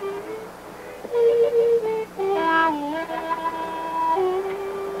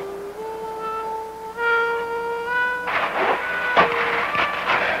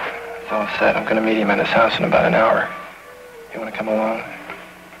 It's all set. I'm going to meet him at his house in about an hour. You want to come along?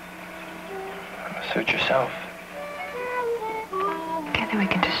 Suit yourself. Together we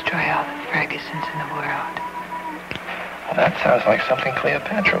can destroy all the Fergusons in the world. Well, that sounds like something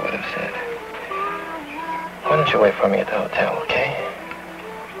Cleopatra would have said. Why don't you wait for me at the hotel, okay?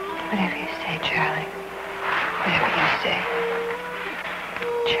 Whatever you say, Charlie. Whatever you say.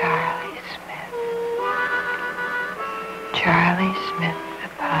 Charlie Smith. Charlie Smith the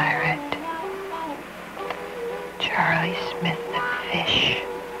pirate. Charlie Smith the fish.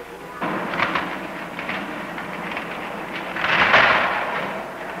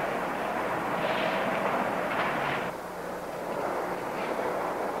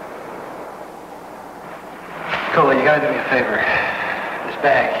 Cola, you gotta do me a favor. This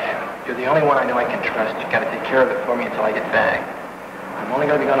bag, you're the only one I know I can trust. You gotta take care of it for me until I get back. I'm only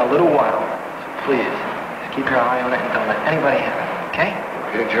gonna be gone a little while, so please, just keep your eye on it and don't let anybody have it, okay?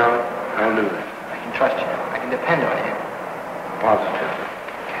 Okay, Charlie, I'll do that. I can trust you. I can depend on you. Positively.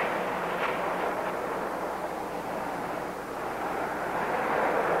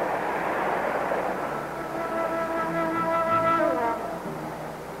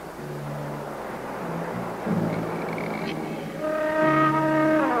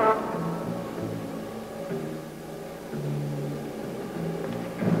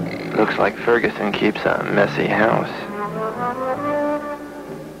 Looks like Ferguson keeps a messy house.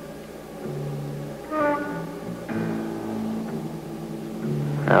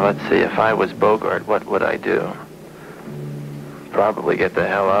 Now, let's see. If I was Bogart, what would I do? Probably get the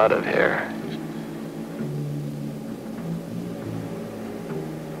hell out of here.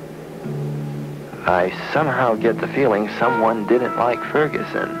 I somehow get the feeling someone didn't like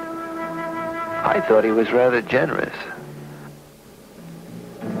Ferguson. I thought he was rather generous.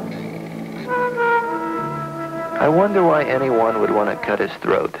 I wonder why anyone would want to cut his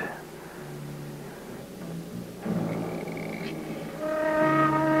throat.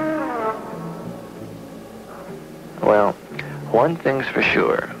 Well, one thing's for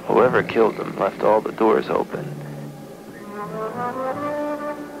sure. Whoever killed him left all the doors open.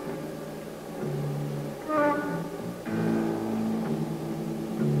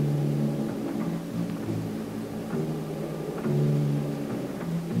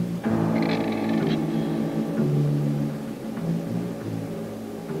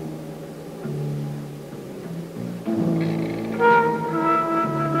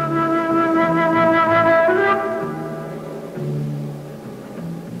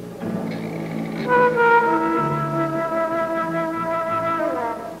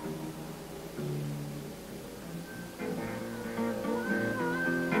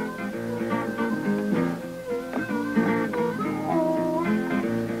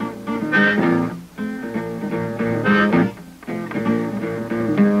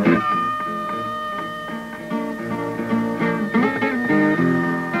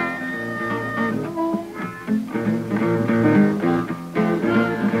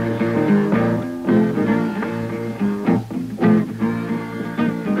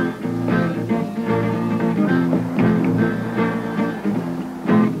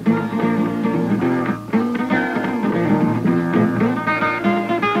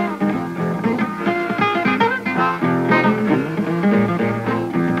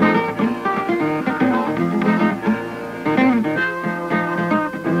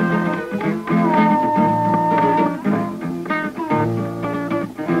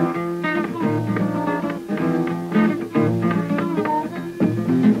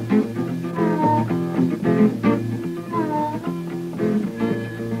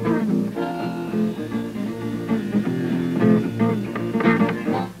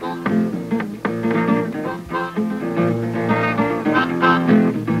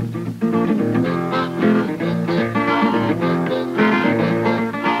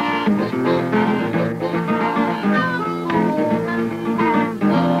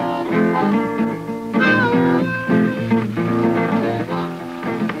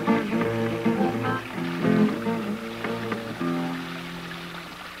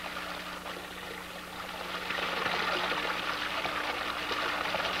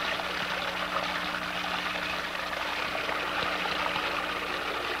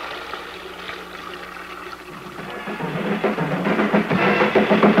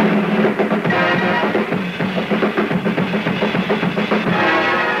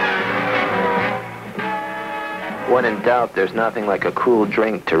 When in doubt, there's nothing like a cool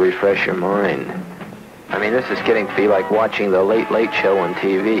drink to refresh your mind. I mean, this is getting to be like watching the Late Late Show on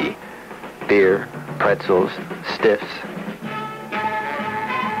TV. Beer, pretzels, stiffs.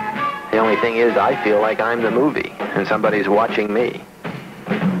 The only thing is, I feel like I'm the movie, and somebody's watching me.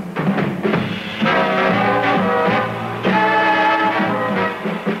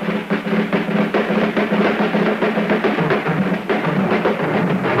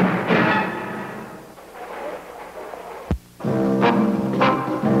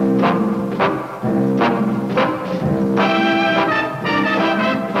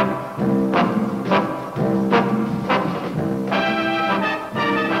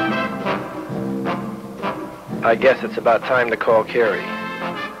 I guess it's about time to call Carrie.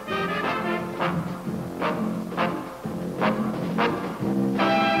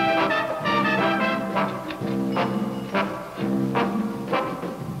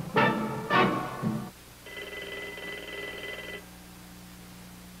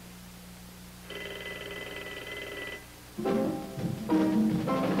 Why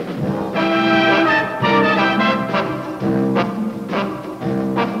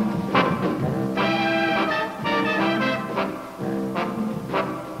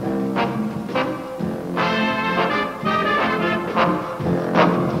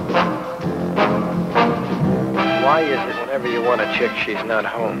is it whenever you want a chick, she's not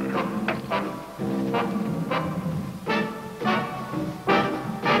home?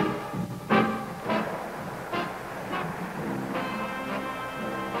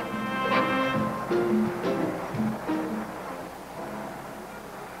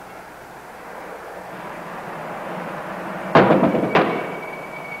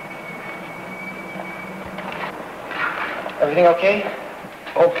 Everything okay?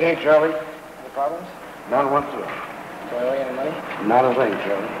 Okay, Charlie. Any problems? None whatsoever. Do I owe you any money? Not a thing,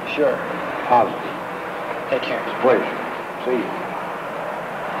 Charlie. Sure. Positive. Take care. It's a pleasure. See you.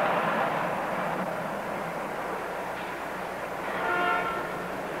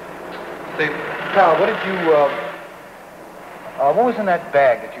 Say, pal, what did you, what was in that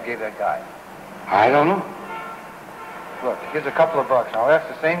bag that you gave that guy? I don't know. Look, here's a couple of bucks. I'll ask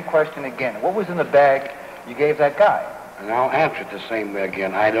the same question again. What was in the bag you gave that guy? And I'll answer it the same way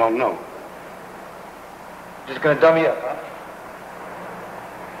again. I don't know. Just gonna dummy up, huh?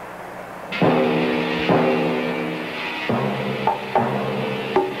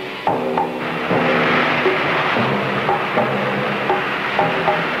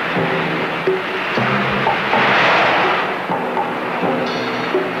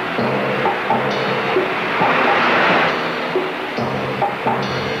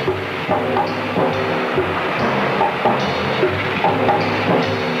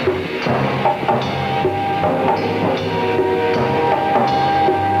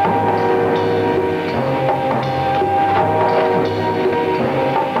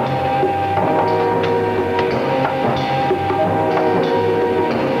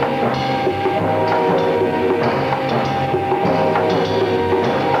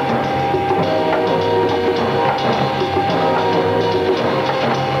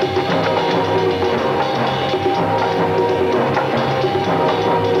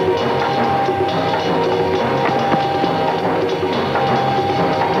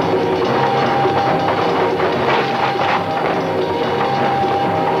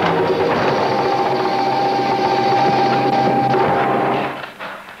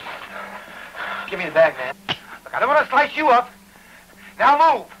 Give me the bag, man. Look, I don't want to slice you up. Now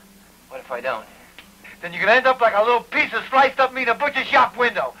move. What if I don't? Then you're gonna end up like a little piece of sliced up meat in a butcher shop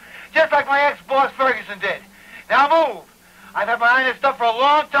window. Just like my ex-boss Ferguson did. Now move. I've had my eye on this stuff for a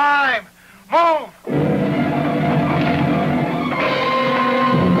long time. Move!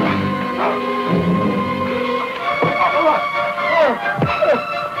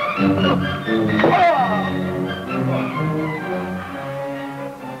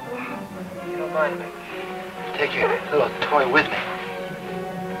 You don't mind me? Take your little toy with me.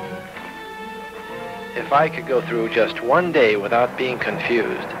 If I could go through just one day without being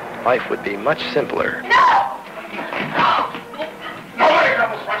confused, life would be much simpler. Nobody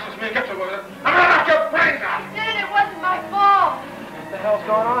double slices me. Get to it. I'm gonna knock your brains out. It wasn't my fault. What the hell's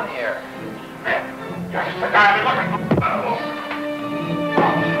going on here? You're just the guy I've been looking for.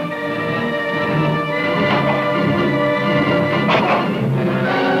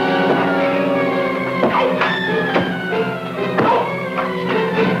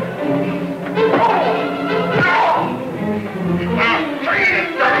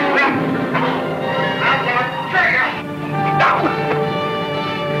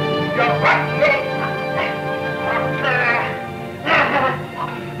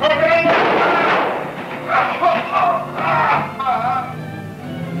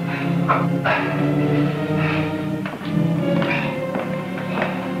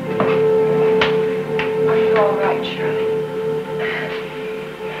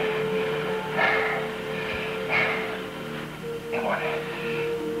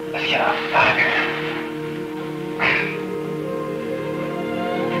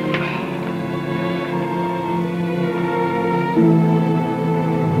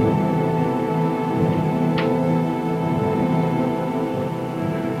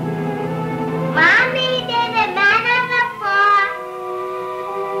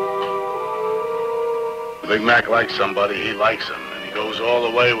 Big Mac likes somebody, he likes him, and he goes all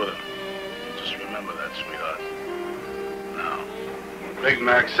the way with him. Just remember that, sweetheart. Now, when Big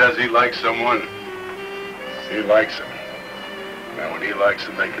Mac says he likes someone, he likes him. And when he likes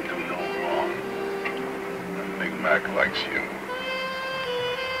him, they can do no wrong. And Big Mac likes you.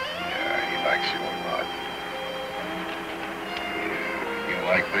 Yeah, he likes you a lot. Yeah. You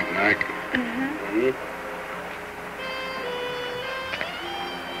like Big Mac? Mm-hmm.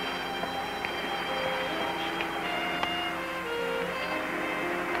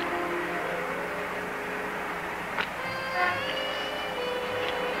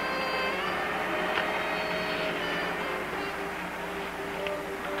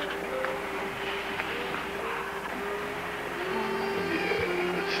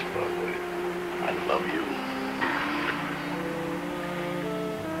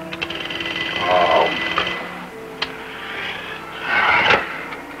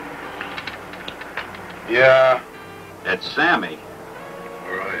 it's Sammy.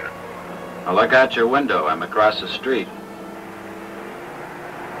 Where are you? Now look out your window. I'm across the street.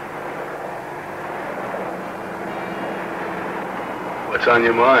 What's on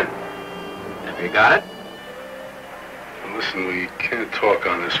your mind? Have you got it? Listen, we can't talk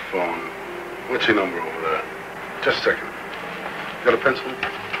on this phone. What's your number over there? Just a second. Got a pencil?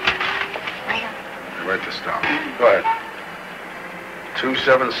 Right here. Write this down. Go ahead.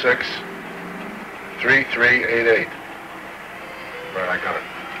 276-3388. Right, I got it.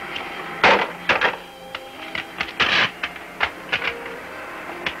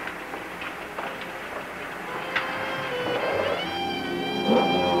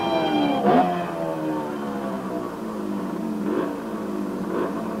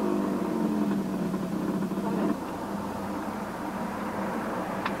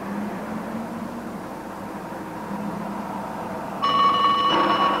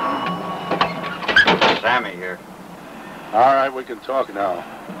 Sammy here. All right, we can talk now.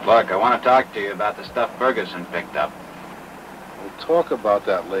 Look, I want to talk to you about the stuff Ferguson picked up. We'll talk about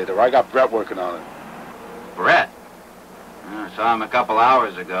that later. I got Brett working on it. Brett? I saw him a couple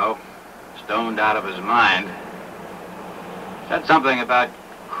hours ago, stoned out of his mind. Said something about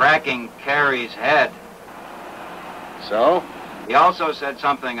cracking Carrie's head. So? He also said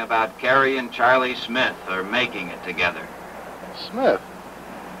something about Carrie and Charlie Smith are making it together. Smith?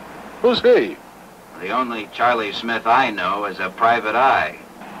 Who's he? The only Charlie Smith I know is a private eye.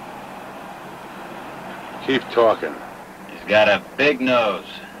 Keep talking. He's got a big nose.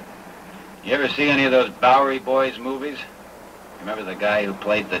 You ever see any of those Bowery Boys movies? Remember the guy who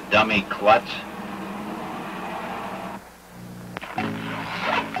played the dummy Klutz?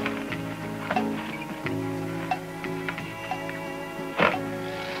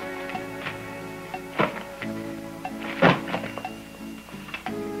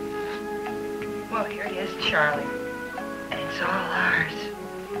 Well, here he is, Charlie. And it's all ours.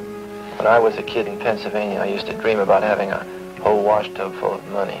 When I was a kid in Pennsylvania, I used to dream about having a whole washtub full of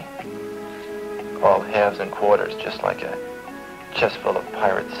money. All halves and quarters, just like a chest full of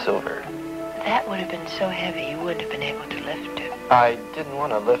pirate silver. That would have been so heavy you wouldn't have been able to lift it. I didn't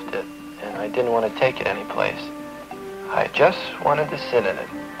want to lift it, and I didn't want to take it anyplace. I just wanted to sit in it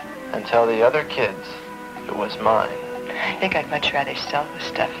and tell the other kids it was mine. I think I'd much rather sell the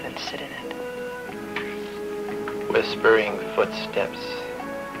stuff than sit in it. Whispering footsteps,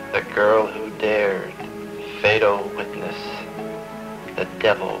 the girl who dared, fatal witness, the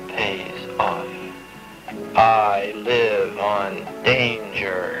devil pays off. I live on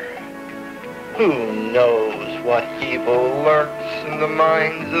danger. Who knows what evil lurks in the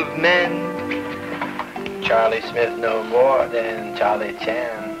minds of men? Charlie Smith no more than Charlie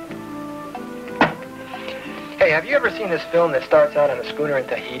Chan. Hey, have you ever seen this film that starts out on a schooner in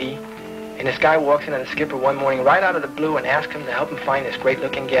Tahiti? And this guy walks in on the skipper one morning right out of the blue and asks him to help him find this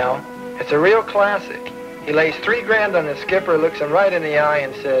great-looking gal? It's a real classic. He lays $3 grand on the skipper, looks him right in the eye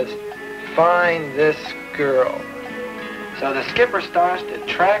and says, "Find this girl." So the skipper starts to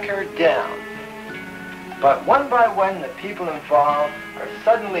track her down. But one by one, the people involved are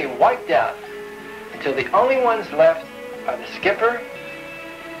suddenly wiped out until the only ones left are the skipper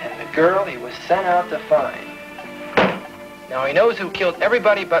and the girl he was sent out to find. Now he knows who killed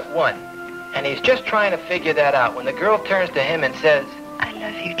everybody but one, and he's just trying to figure that out when the girl turns to him and says, I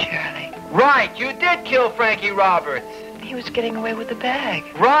love you, Charlie. "Right, you did kill Frankie Roberts." He was getting away with the bag.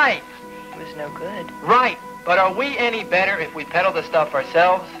 Right. It was no good. Right, but are we any better if we peddle the stuff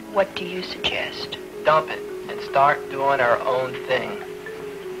ourselves? What do you suggest? Dump it and start doing our own thing.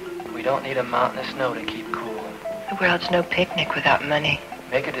 We don't need a mountain of snow to keep cool. The world's no picnic without money.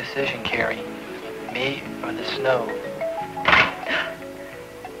 Make a decision, Carrie. Me or the snow?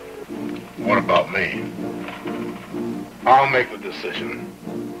 What about me? I'll make the decision.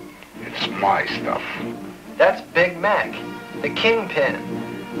 It's my stuff. That's Big Mac, the kingpin,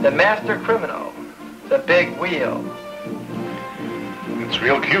 the master criminal, the big wheel. It's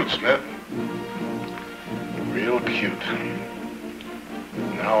real cute, Smith. Real cute.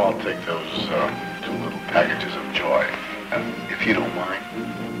 Now I'll take those 2 little packages of joy, if you don't mind.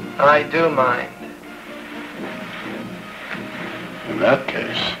 I do mind. In that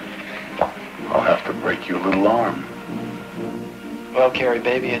case, I'll have to break your little arm. Well, Carrie,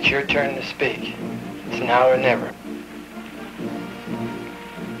 baby, it's your turn to speak. It's now or never.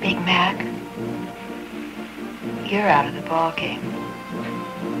 Big Mac, you're out of the ball game.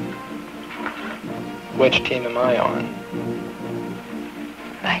 Which team am I on?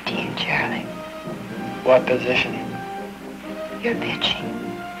 My team, Charlie. What position? You're pitching.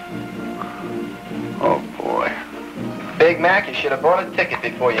 Oh, boy. Big Mac, you should have bought a ticket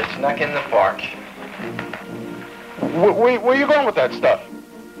before you snuck in the park. Where are you going with that stuff?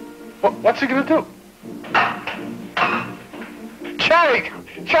 What's he gonna do? Charlie,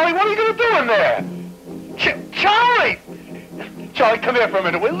 what are you gonna do in there? Charlie! Charlie, come here for a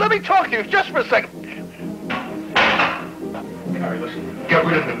minute. Let me talk to you just for a second. Harry, listen, get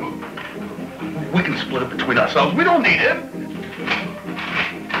rid of him. We can split it between ourselves. We don't need him.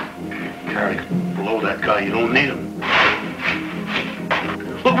 Harry, below that guy, you don't need him.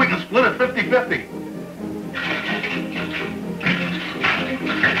 Look, we can split it 50-50.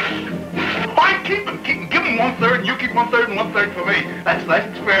 Fine, keep him. Give him 1/3, and you keep 1/3 and 1/3 for me. That's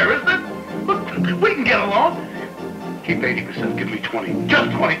fair, isn't it? Look, we can get along. Keep 80%, give me 20.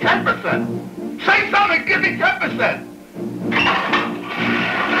 Just 20, 10%. Say something, give me 10%.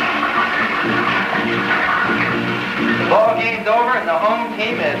 The ball game's over and the home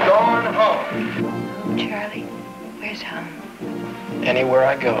team is going home. Charlie, where's home? Anywhere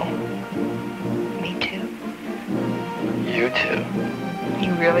I go. Me too. You too.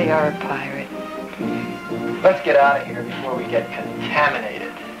 You really are a pirate. Let's get out of here before we get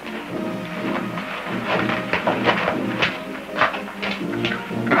contaminated.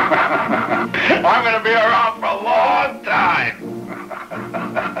 I'm going to be around for a long time.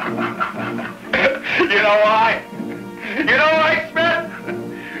 You know why? You know why, Smith?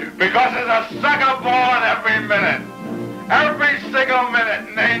 Because there's a sucker born every minute. Every single minute,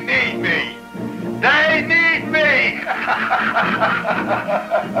 and they need me. They need me!